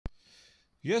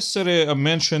Yesterday I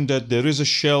mentioned that there is a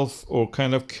shelf or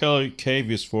kind of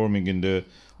cave is forming in the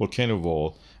volcano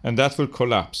wall, and that will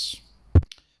collapse.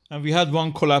 And we had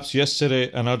one collapse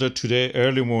yesterday, another today,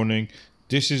 early morning.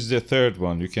 This is the third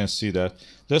one. You can see that.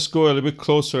 Let's go a little bit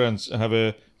closer and have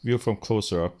a view from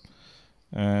closer up.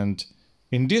 And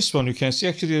in this one, you can see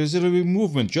actually there is a little bit of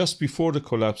movement just before the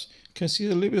collapse. You can see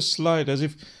a little bit slide as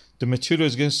if the material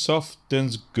is getting soft,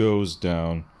 then goes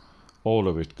down. All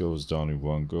of it goes down in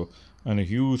one go. And a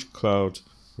huge cloud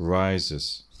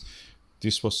rises.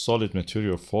 This was solid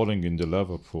material falling in the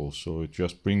lava pool, so it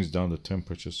just brings down the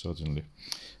temperature suddenly.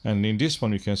 And in this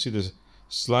one, you can see the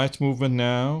slight movement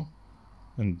now,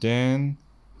 and then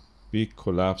big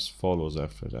collapse follows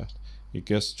after that. It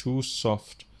gets too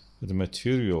soft that the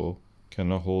material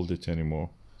cannot hold it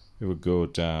anymore. It will go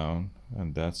down,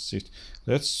 and that's it.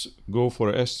 Let's go for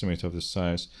an estimate of the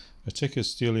size. I take a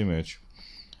still image,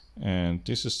 and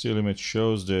this still image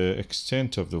shows the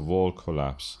extent of the wall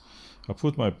collapse. I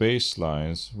put my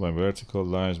baselines, my vertical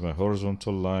lines, my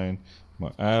horizontal line,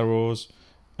 my arrows,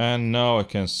 and now I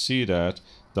can see that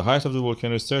the height of the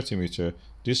volcano is 30 meters.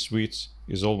 This width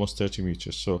is almost 30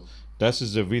 meters. So that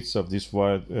is the width of this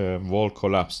wall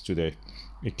collapse today.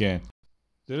 Again,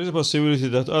 there is a possibility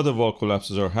that other wall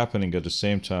collapses are happening at the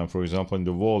same time. For example, in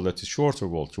the wall that is shorter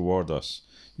wall toward us,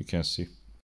 you can see.